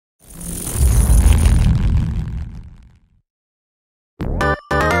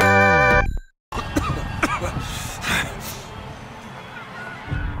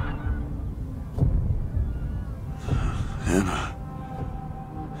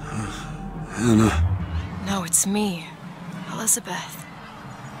Anna. No, it's me, Elizabeth.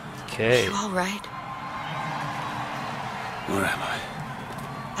 Okay. You all right? Where am I?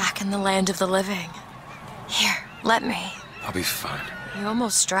 Back in the land of the living. Here, let me. I'll be fine. You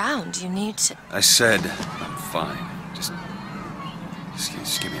almost drowned. You need to... I said I'm fine. Just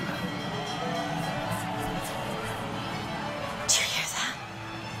give me a minute. Do you hear that?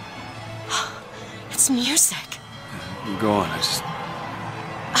 It's music. You go on. I just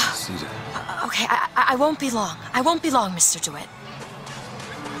need to... Okay, I won't be long. I won't be long, Mr. DeWitt.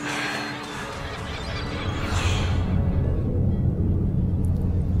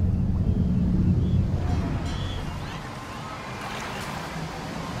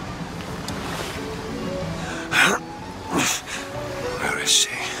 Where is she?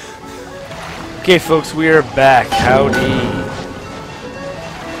 Okay, folks, we are back. Howdy.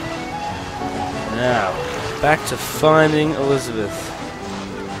 Now, back to finding Elizabeth.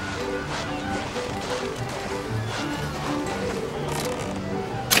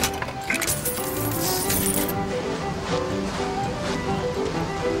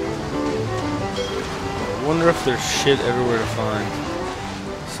 I wonder if there's shit everywhere to find.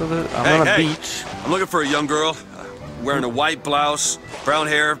 So I'm on a beach. I'm looking for a young girl, wearing a white blouse, brown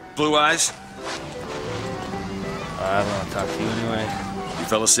hair, blue eyes. I don't want to talk to you anyway. You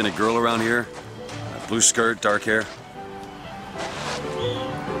fellas seen a girl around here? Blue skirt, dark hair.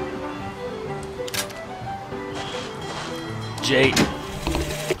 Jade.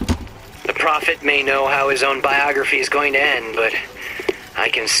 The prophet may know how his own biography is going to end, but I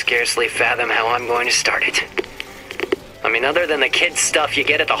can scarcely fathom how I'm going to start it. I mean, other than the kid stuff you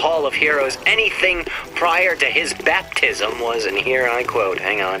get at the Hall of Heroes, anything prior to his baptism was, and here I quote,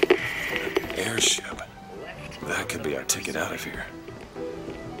 hang on. Airship. That could be our ticket out of here.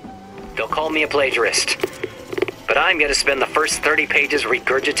 They'll call me a plagiarist, but I'm going to spend the first 30 pages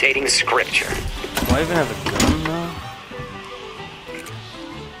regurgitating scripture. Do I even have a gun now?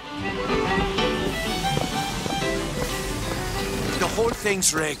 The whole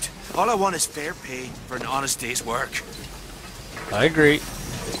thing's rigged. All I want is fair pay for an honest day's work. I agree.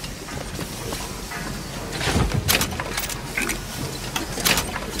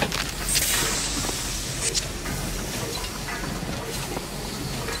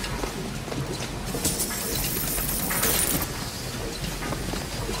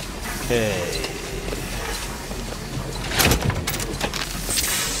 Okay.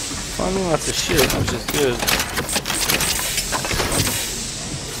 Finding lots of shit, which is good.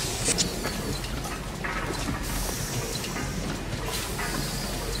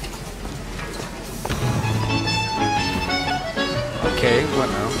 Okay, what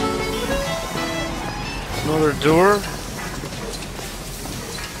now? Another door?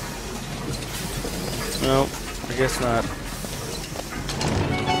 No, I guess not.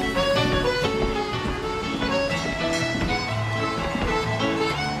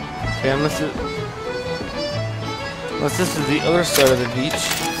 Okay, unless this is the other side of the beach.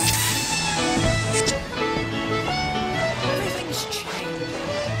 Everything's changed.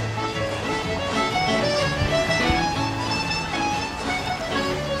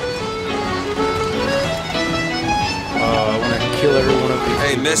 I want to kill every one of these.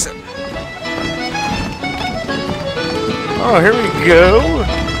 Hey, miss. Oh, here we go.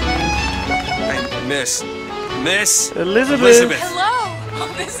 Hey, miss. Miss. Elizabeth. Hello. Oh,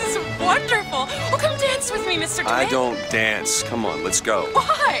 this is wonderful. Oh, come dance with me, Mr. DeWitt. I don't dance. Come on, let's go.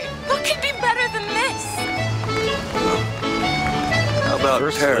 Why? What could be better than this? How about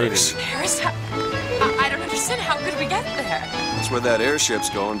First Paris? Lady. Paris? I don't understand. How could we get there? That's where that airship's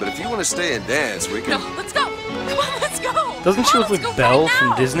going, but if you want to stay and dance, we can... No, let's go. Come on, let's go. Doesn't she look like Belle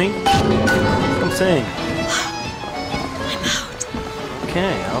from Disney? That's what I'm saying. I'm out.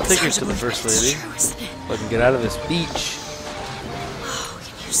 Okay, I'll take her to the It's First true, Lady. isn't it? So I can get out of this beach. Oh,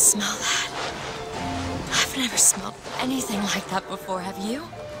 can you smell that? I've never smelled anything like that before, have you?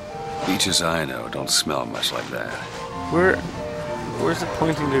 Beaches I know don't smell much like that. Where's it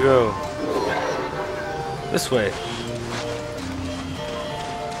pointing to go? This way.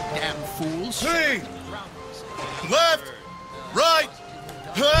 Damn fools. Hey! Left! Right!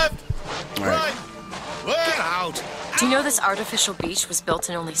 Left! Right! Get out! Do you know this artificial beach was built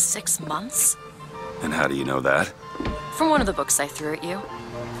in only 6 months? And how do you know that? From one of the books I threw at you.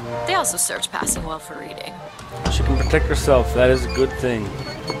 They also served passing well for reading. She can protect herself. That is a good thing.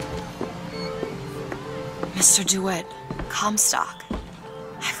 Mr. DeWitt, Comstock.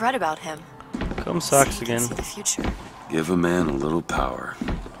 I've read about him. Comstocks So you can again. see the future. Give a man a little power.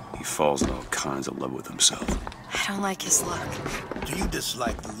 He falls in all kinds of love with himself. I don't like his look. Do you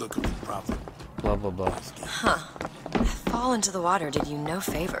dislike the look of the prophet? Blah, blah, blah. Huh. That fall into the water did you no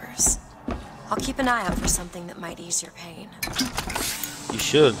favors. I'll keep an eye out for something that might ease your pain. You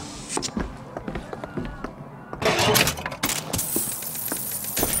should.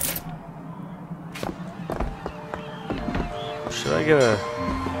 Should I get a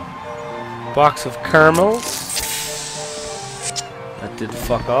box of caramels? That did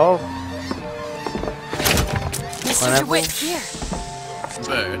fuck all. Mr. DeWitt, here.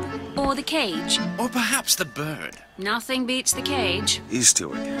 Bird. Or the cage. Or perhaps the bird. Nothing beats the cage. These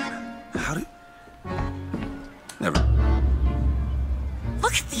two again. How do... Never.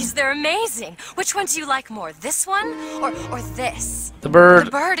 Look at these, they're amazing. Which one do you like more, this one or this? The bird.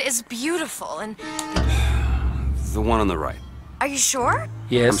 The bird is beautiful and... The one on the right. Are you sure?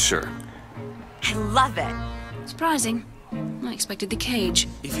 Yes. I'm sure. I love it. Surprising. I expected the cage.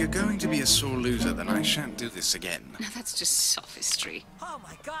 If you're going to be a sore loser, then I shan't do this again. Now that's just sophistry. Oh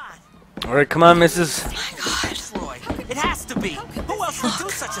my god. All right, come on, Mrs. Oh my God. Troy, it has to be. Who else would do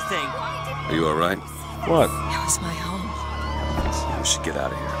such a thing? Are you all right? What? It was my home. We should get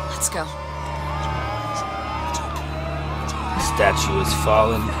out of here. Let's go. Statue is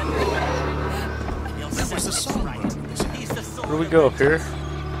fallen. That was the songbird. Where do we go up here?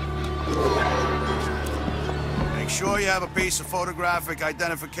 Make sure you have a piece of photographic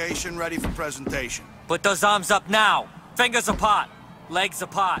identification ready for presentation. Put those arms up now. Fingers apart. Legs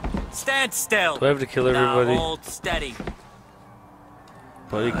apart. Stand still. Do I have to kill everybody? Now hold steady.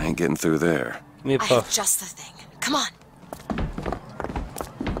 Buddy, I ain't getting through there. give me a I have puff. just the thing. Come on.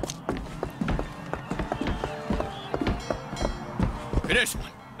 This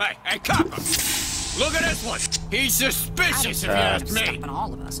one. Hey, copper. Look at this one. He's suspicious, if you ask me. Stopping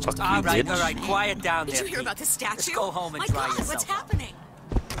all of us. Just Fuck All you, right, bitch. all right. Quiet down there. Did you hear Pete. about the statue? Just go home and My dry God, yourself. what's up. happening?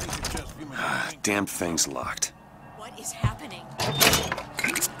 Damn thing's locked. What is happening?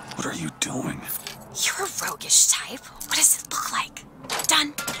 What are you doing? You're a roguish type. What does it look like? Done.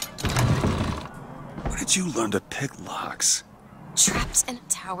 Where did you learn to pick locks? Trapped in a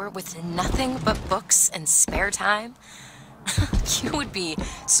tower with nothing but books and spare time? You would be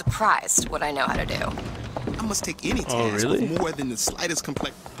surprised what I know how to do. I must take any task Oh, really? with more than the slightest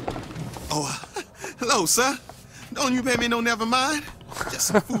complaint. Oh, hello, sir. Don't you pay me no never mind? Just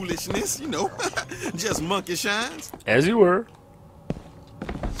some foolishness, you know. Just monkey shines. As you were.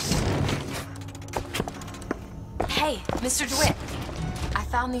 Hey, Mr. DeWitt. I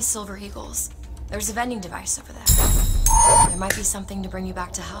found these silver eagles. There's a vending device over there. There might be something to bring you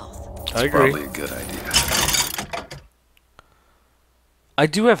back to health. I agree. Probably a good idea. I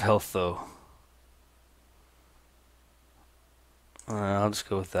do have health, though. I'll just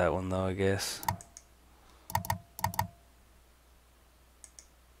go with that one, though, I guess.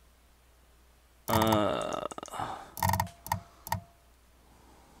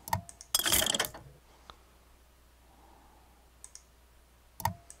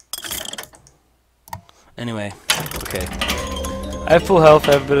 Anyway, okay. I have full health,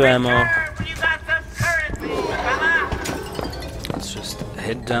 I have a bit of ammo. Let's just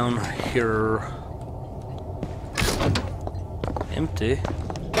head down here. Empty.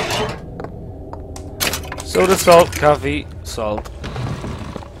 Soda, salt, coffee, salt.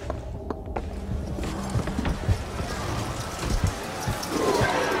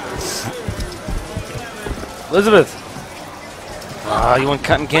 Elizabeth! Ah, you want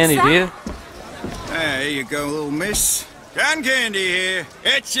cotton candy, do you? There you go, little miss. Cotton candy here.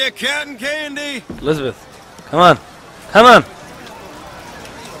 It's your cotton candy. Elizabeth, come on. Come on!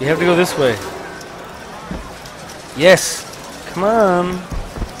 You have to go this way. Yes! Come on!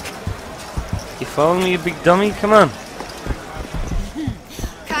 You following me, you big dummy? Come on!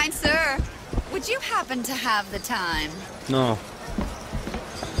 Kind sir, would you happen to have the time? No.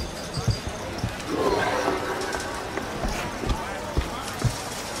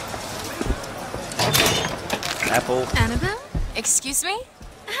 Apple. Annabelle? Excuse me?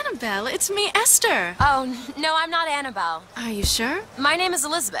 Annabelle, it's me, Esther. Oh, no, I'm not Annabelle. Are you sure? My name is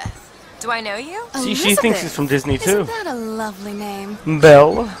Elizabeth. Do I know you? See, she thinks it's from Disney, too. Isn't that a lovely name?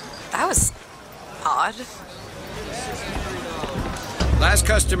 Belle. That was odd. Last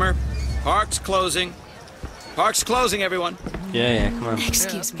customer. Park's closing. Park's closing, everyone. Yeah, come on.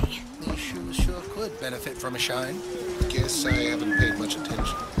 Excuse me. These shoes sure could benefit from a shine. Guess I haven't paid much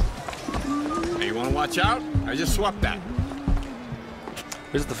attention. Hey, you want to watch out? I just swapped that.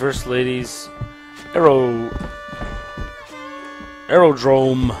 Here's the First Lady's aerodrome.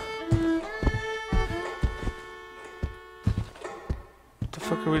 What the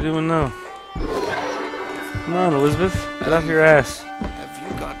fuck are we doing now? Come on, Elizabeth. Get off your ass.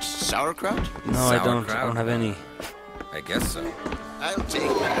 Have you got sauerkraut? No, I don't. I don't have any. I guess so. I'll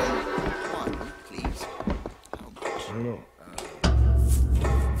take one, please. How much?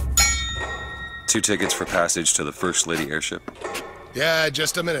 2 tickets for passage to the First Lady Airship. Yeah,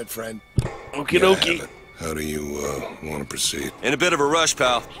 just a minute, friend. Okie dokie. How do you want to proceed? In a bit of a rush,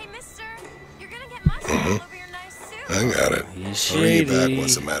 pal. Hey, mister, you're gonna get mustard all over your nice suit. I got it. He's I'll bring you shady. back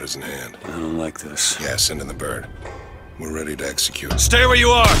once the matter's in hand. I don't like this. Yeah, send in the bird. We're ready to execute. Stay where you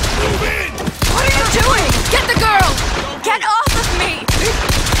are! Move in! What are you doing? Get the girl! Get off of me!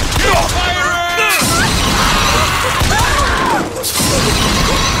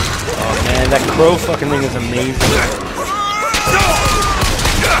 Oh man, that crow fucking thing is amazing.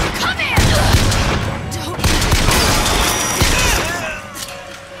 Come here!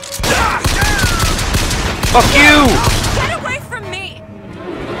 Fuck you! Get away from me!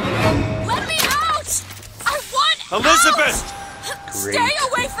 Let me out! I want Elizabeth! out! Stay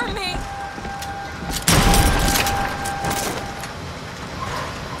away from me!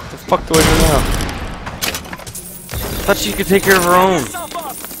 What the fuck do I do now? I thought she could take care of her own.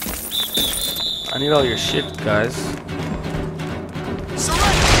 I need all your shit, guys.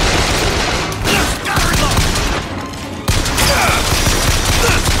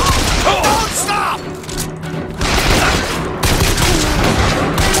 Don't stop!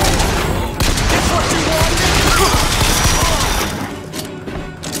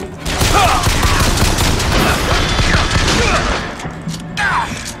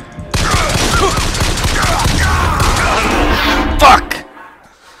 Fuck!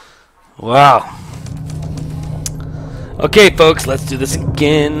 Wow. Okay, folks, let's do this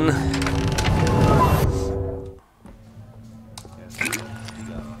again.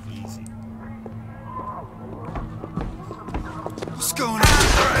 What's going on?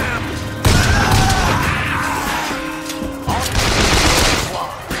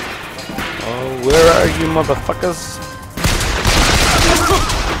 Oh, where are you, motherfuckers?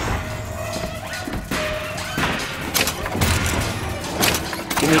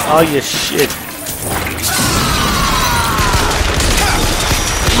 Give me all your shit.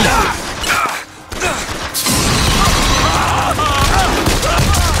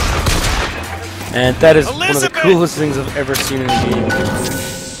 And that is one of the coolest things I've ever seen in a game.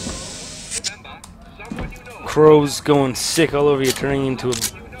 Crows going sick all over you, turning into a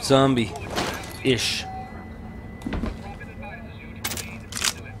zombie-ish.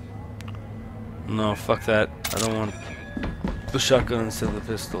 No, fuck that. I don't want the shotgun instead of the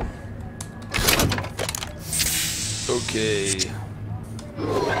pistol. Okay.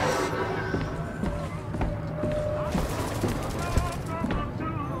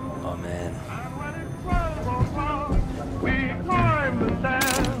 Oh man.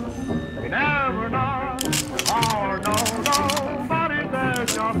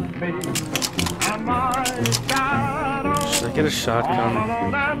 Should I get a shotgun?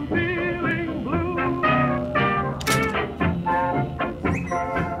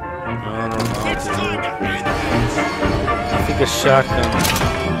 I think a shotgun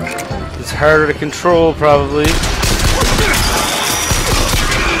is harder to control, probably.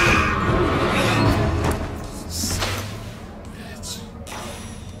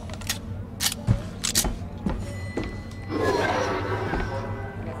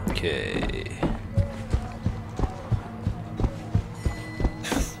 Okay.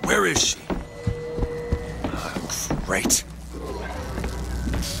 Where is she? Great.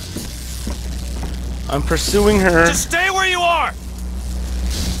 I'm pursuing her. Just stay where you are!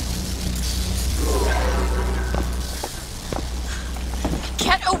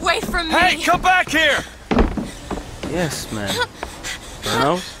 Get away from me! Hey, come back here! Yes, man.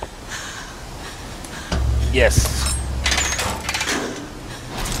 Burnout? Yes.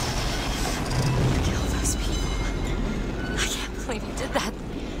 Kill those people. I can't believe you did that.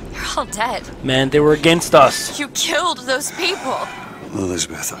 They're all dead. Man, they were against us. You killed those people.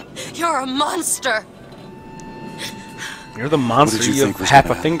 Elizabeth, You're a monster. You're the monster. What did you You think have was half a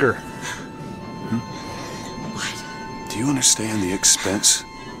gonna finger. What? do you understand the expense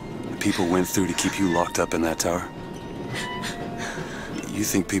that people went through to keep you locked up in that tower? You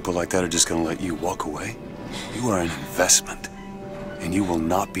think people like that are just gonna let you walk away? You are an investment, and you will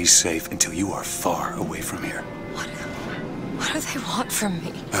not be safe until you are far away from here. What do they want from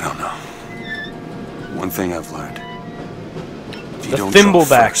me? I don't know. One thing I've learned. If you The don't thimble draw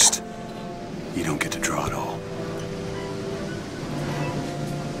back. first, you don't get to draw at all.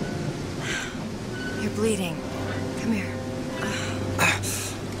 You're bleeding. Come here.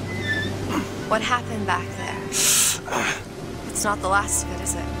 What happened back there? It's not the last of it,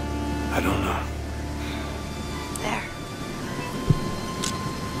 is it? I don't know. There.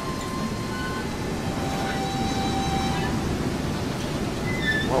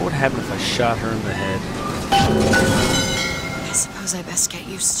 What would happen if I shot her in the head? I suppose suppose I best get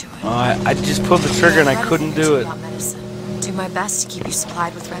used to it. Oh, I just pulled the trigger and I couldn't do it. About medicine. Do my best to keep you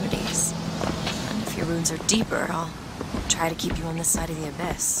supplied with remedies. And if your wounds are deeper, I'll try to keep you on this side of the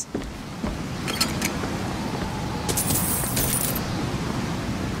abyss.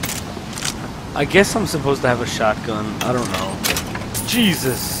 I guess I'm supposed to have a shotgun. I don't know.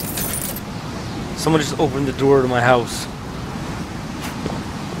 Jesus! Someone just opened the door to my house.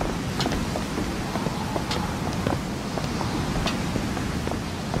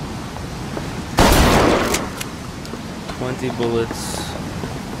 Bullets.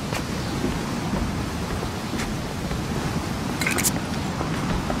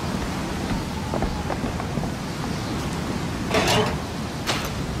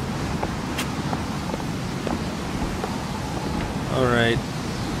 Alright.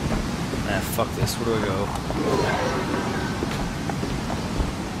 Fuck this. Where do I go?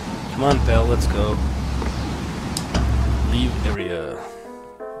 Come on, Belle, let's go. Leave area.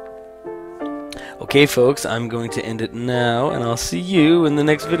 Okay, folks, I'm going to end it now, and I'll see you in the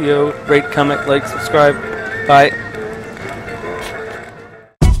next video. Rate, comment, like, subscribe. Bye.